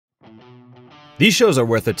These shows are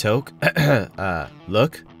worth a toke.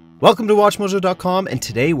 Look. Welcome to WatchMojo.com, and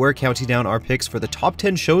today we're counting down our picks for the top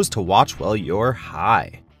 10 shows to watch while you're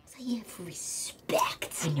high. I have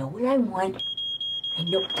respect. I know what I want. I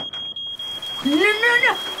know.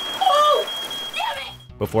 No! Oh! Damn it!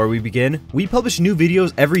 Before we begin, we publish new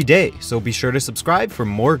videos every day, so be sure to subscribe for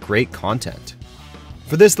more great content.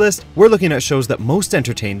 For this list, we're looking at shows that most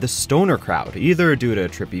entertain the stoner crowd, either due to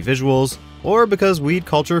trippy visuals, or because weed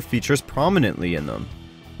culture features prominently in them.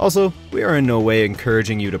 Also, we are in no way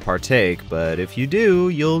encouraging you to partake, but if you do,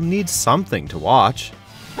 you'll need something to watch.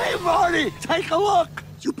 Hey Marty, take a look!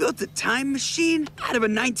 You built a time machine out of a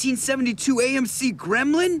 1972 AMC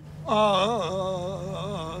Gremlin?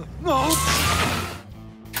 No.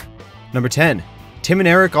 Number 10. Tim and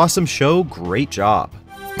Eric Awesome Show, Great Job.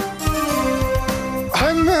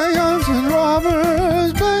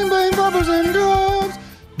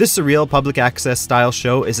 This surreal public access style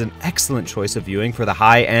show is an excellent choice of viewing for the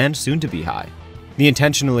high and soon-to-be high. The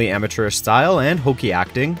intentionally amateurish style and hokey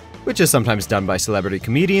acting, which is sometimes done by celebrity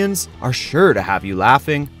comedians, are sure to have you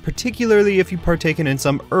laughing, particularly if you've partaken in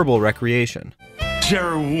some herbal recreation. Did you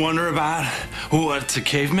ever wonder about what the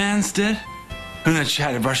cavemans did? And that you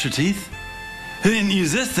had to brush your teeth? They didn't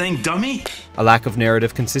use this thing, dummy! A lack of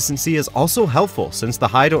narrative consistency is also helpful since the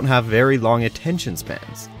high don't have very long attention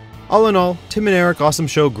spans. All in all, Tim and Eric Awesome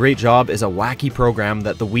Show Great Job is a wacky program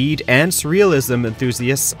that the weed and surrealism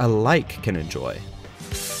enthusiasts alike can enjoy.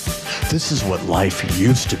 This is what life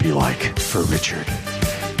used to be like for Richard.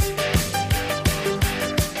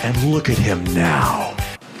 And look at him now.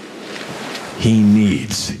 He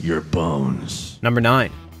needs your bones. Number 9.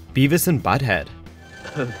 Beavis and Butt-Head.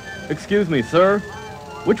 Excuse me, sir.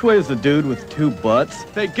 Which way is the dude with two butts?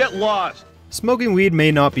 Hey, get lost! Smoking weed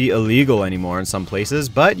may not be illegal anymore in some places,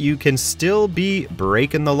 but you can still be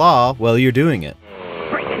breaking the law while you're doing it.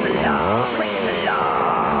 Breaking the law, breaking the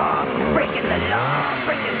law, breaking the law,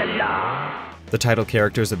 breaking the law. The title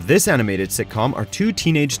characters of this animated sitcom are two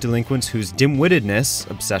teenage delinquents whose dim-wittedness,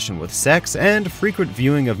 obsession with sex, and frequent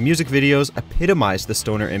viewing of music videos epitomize the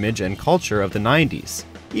stoner image and culture of the 90s,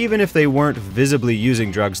 even if they weren't visibly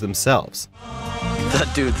using drugs themselves.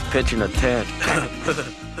 That dude's pitching a tent.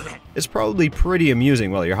 It's probably pretty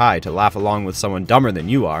amusing while you're high to laugh along with someone dumber than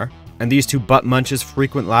you are, and these two butt munches'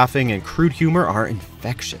 frequent laughing and crude humor are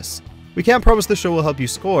infectious. We can't promise the show will help you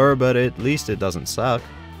score, but at least it doesn't suck.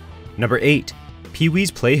 Number 8.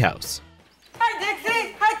 Peewee's Playhouse. Hi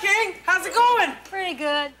Dixie! Hi King! How's it going? Pretty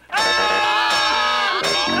good.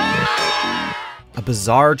 A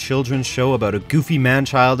bizarre children's show about a goofy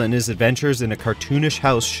man-child and his adventures in a cartoonish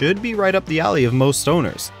house should be right up the alley of most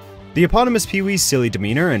stoners. The eponymous Peewee's silly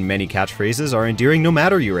demeanor and many catchphrases are endearing no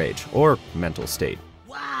matter your age or mental state.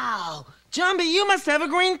 Wow! Jumbie, you must have a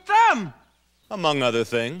green thumb! Among other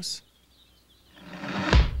things.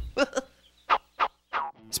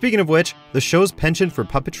 Speaking of which, the show's penchant for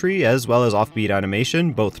puppetry as well as offbeat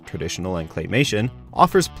animation, both traditional and claymation,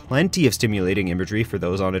 offers plenty of stimulating imagery for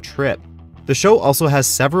those on a trip. The show also has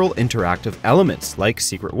several interactive elements, like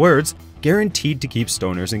secret words, guaranteed to keep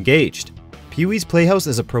stoners engaged. Peewee's Playhouse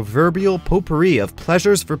is a proverbial potpourri of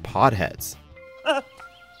pleasures for potheads. There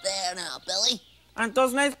now, Billy. Aren't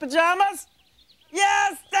those nice pajamas?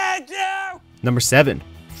 Yes, thank you! Number 7.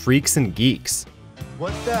 Freaks and Geeks.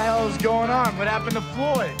 What the hell is going on? What happened to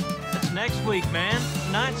Floyd? That's next week, man.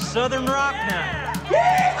 Tonight's Southern Rock Night.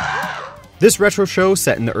 This retro show,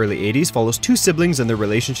 set in the early 80s, follows two siblings and their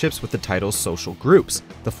relationships with the title's social groups,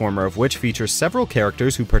 the former of which features several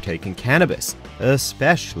characters who partake in cannabis,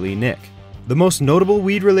 especially Nick. The most notable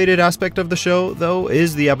weed-related aspect of the show, though,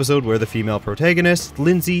 is the episode where the female protagonist,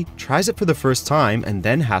 Lindsay, tries it for the first time and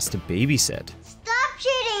then has to babysit. Stop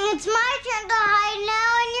cheating! It's my turn to hide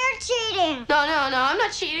now and you're cheating! No, I'm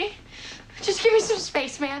not cheating. Just give me some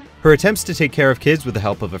space, man. Her attempts to take care of kids with the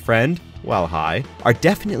help of a friend, while high, are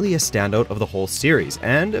definitely a standout of the whole series,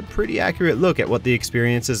 and a pretty accurate look at what the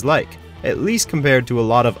experience is like, at least compared to a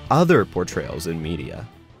lot of other portrayals in media.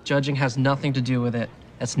 Judging has nothing to do with it.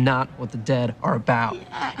 That's not what the dead are about.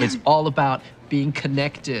 It's all about being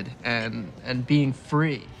connected and being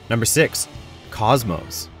free. Number 6.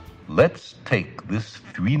 Cosmos. Let's take this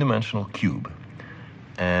three-dimensional cube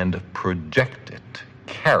and project it,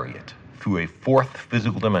 carry it through a fourth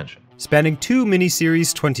physical dimension. Spanning two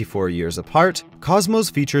miniseries 24 years apart,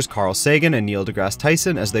 Cosmos features Carl Sagan and Neil deGrasse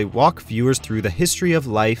Tyson as they walk viewers through the history of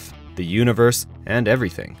life, the universe, and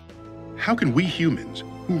everything. How can we humans,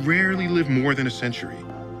 who rarely live more than a century,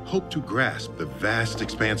 hope to grasp the vast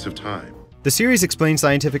expanse of time? The series explains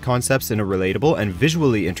scientific concepts in a relatable and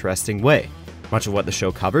visually interesting way. Much of what the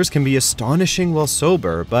show covers can be astonishing while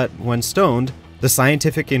sober, but when stoned, The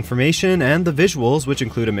scientific information and the visuals, which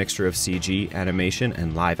include a mixture of CG, animation,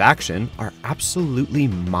 and live action, are absolutely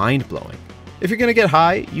mind-blowing. If you're gonna get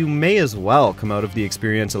high, you may as well come out of the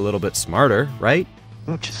experience a little bit smarter, right?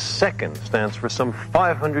 Each second stands for some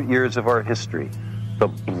 500 years of our history, the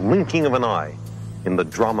blinking of an eye in the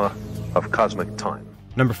drama of cosmic time.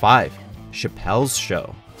 Number 5. Chappelle's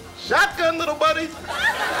Show. Shotgun, little buddy! Honey,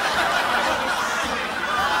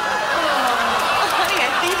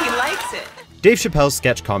 I think he likes it. Dave Chappelle's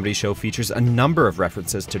sketch comedy show features a number of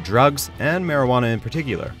references to drugs, and marijuana in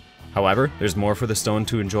particular. However, there's more for the stoned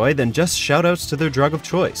to enjoy than just shoutouts to their drug of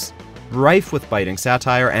choice. Rife with biting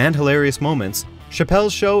satire and hilarious moments,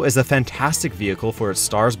 Chappelle's Show is a fantastic vehicle for its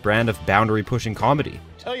star's brand of boundary-pushing comedy.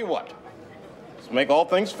 Tell you what, to make all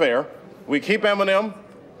things fair, we keep Eminem,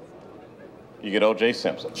 you get O.J.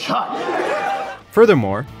 Simpson.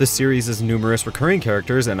 Furthermore, the series' numerous recurring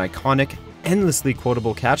characters and iconic, endlessly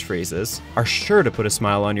quotable catchphrases are sure to put a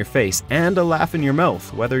smile on your face and a laugh in your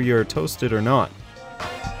mouth, whether you're toasted or not.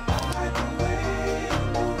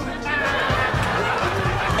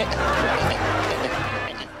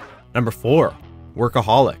 Number 4.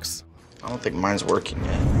 Workaholics. I don't think mine's working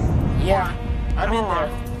yet. Yeah, I'm in there.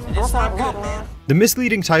 And it's not good, man. The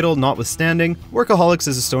misleading title notwithstanding, Workaholics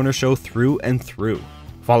is a stoner show through and through.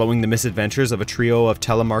 Following the misadventures of a trio of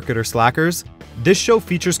telemarketer slackers, this show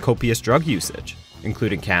features copious drug usage,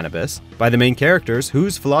 including cannabis, by the main characters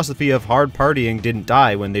whose philosophy of hard partying didn't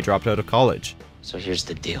die when they dropped out of college. So here's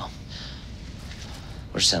the deal.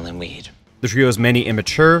 We're selling weed. The trio's many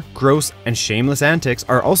immature, gross, and shameless antics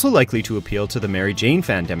are also likely to appeal to the Mary Jane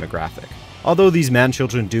fan demographic, although these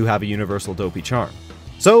man-children do have a universal dopey charm.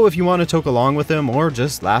 So if you want to toke along with them or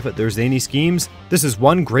just laugh at their zany schemes, this is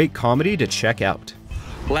one great comedy to check out.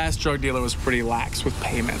 Last drug dealer was pretty lax with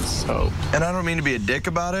payments, so... And I don't mean to be a dick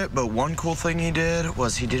about it, but one cool thing he did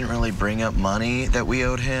was he didn't really bring up money that we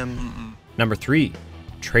owed him. Number 3.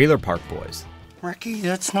 Trailer Park Boys. Ricky,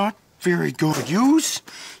 that's not very good. Use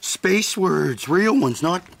space words, real ones,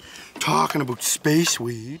 not talking about space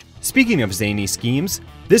weed. Speaking of zany schemes,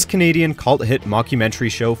 this Canadian cult hit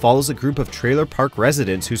mockumentary show follows a group of trailer park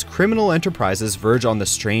residents whose criminal enterprises verge on the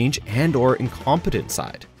strange and/or incompetent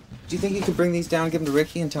side. Do you think you could bring these down, give them to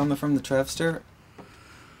Ricky, and tell him they're from the Trevster?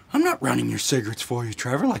 I'm not running your cigarettes for you,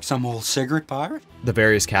 Trevor, like some old cigarette pirate. The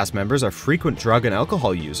various cast members are frequent drug and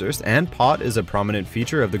alcohol users, and pot is a prominent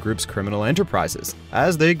feature of the group's criminal enterprises,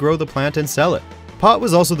 as they grow the plant and sell it. Pot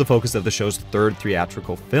was also the focus of the show's third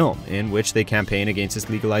theatrical film, in which they campaign against its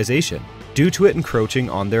legalization, due to it encroaching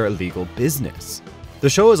on their illegal business. The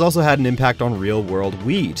show has also had an impact on real-world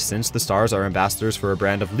weed, since the stars are ambassadors for a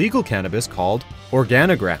brand of legal cannabis called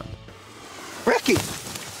Organogram. Ricky!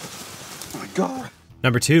 Oh my God.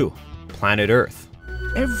 Number 2. Planet Earth.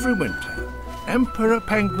 Every winter, emperor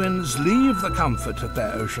penguins leave the comfort of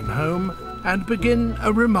their ocean home and begin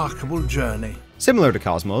a remarkable journey. Similar to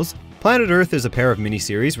Cosmos, Planet Earth is a pair of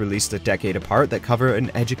miniseries released a decade apart that cover an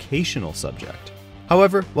educational subject.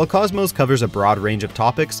 However, while Cosmos covers a broad range of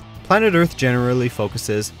topics, Planet Earth generally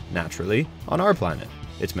focuses, naturally, on our planet,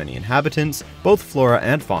 its many inhabitants, both flora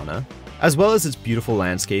and fauna, as well as its beautiful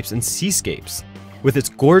landscapes and seascapes. With its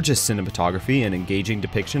gorgeous cinematography and engaging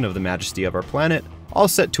depiction of the majesty of our planet, all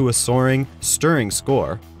set to a soaring, stirring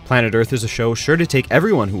score, Planet Earth is a show sure to take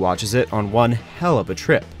everyone who watches it on one hell of a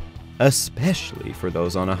trip, especially for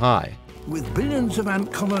those on a high. With billions of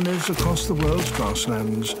ant colonies across the world's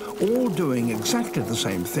grasslands, all doing exactly the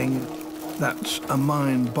same thing, that's a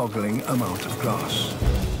mind-boggling amount of grass.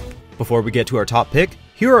 Before we get to our top pick,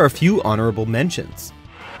 here are a few honorable mentions.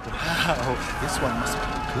 Wow, this one must be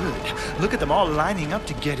good. Look at them all lining up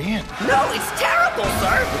to get in. No, it's terrible,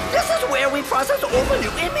 sir. This is where we process all the new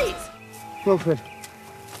inmates. Wilfred,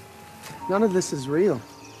 none of this is real.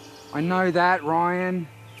 I know that, Ryan.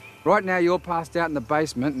 Right now you're passed out in the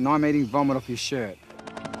basement and I'm eating vomit off your shirt.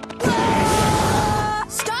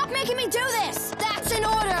 Stop making me do this! That's an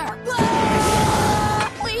order!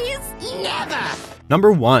 Please? Never!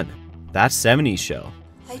 Number 1. That 70s Show.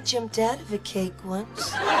 I jumped out of a cake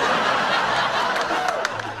once.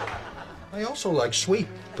 I also like sweet,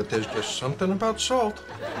 but there's just something about salt.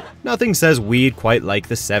 Nothing says weed quite like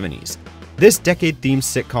the 70s. This decade-themed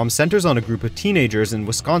sitcom centers on a group of teenagers in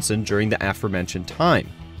Wisconsin during the aforementioned time.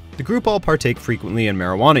 The group all partake frequently in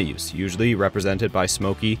marijuana use, usually represented by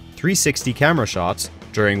smoky, 360 camera shots,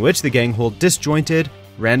 during which the gang hold disjointed,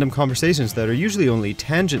 random conversations that are usually only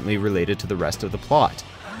tangentially related to the rest of the plot.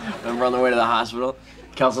 Remember on the way to the hospital,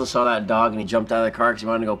 Kelso saw that dog and he jumped out of the car because he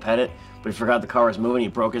wanted to go pet it, but he forgot the car was moving, he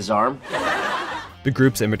broke his arm. The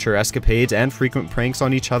group's immature escapades and frequent pranks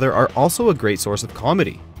on each other are also a great source of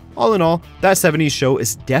comedy. All in all, that 70s show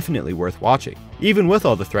is definitely worth watching, even with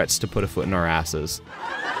all the threats to put a foot in our asses.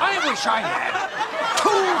 I wish I had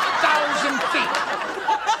 2,000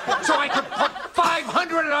 feet so I could put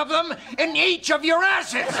 500 of them in each of your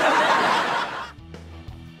asses.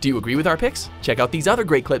 Do you agree with our picks? Check out these other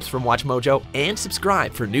great clips from WatchMojo and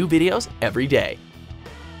subscribe for new videos every day.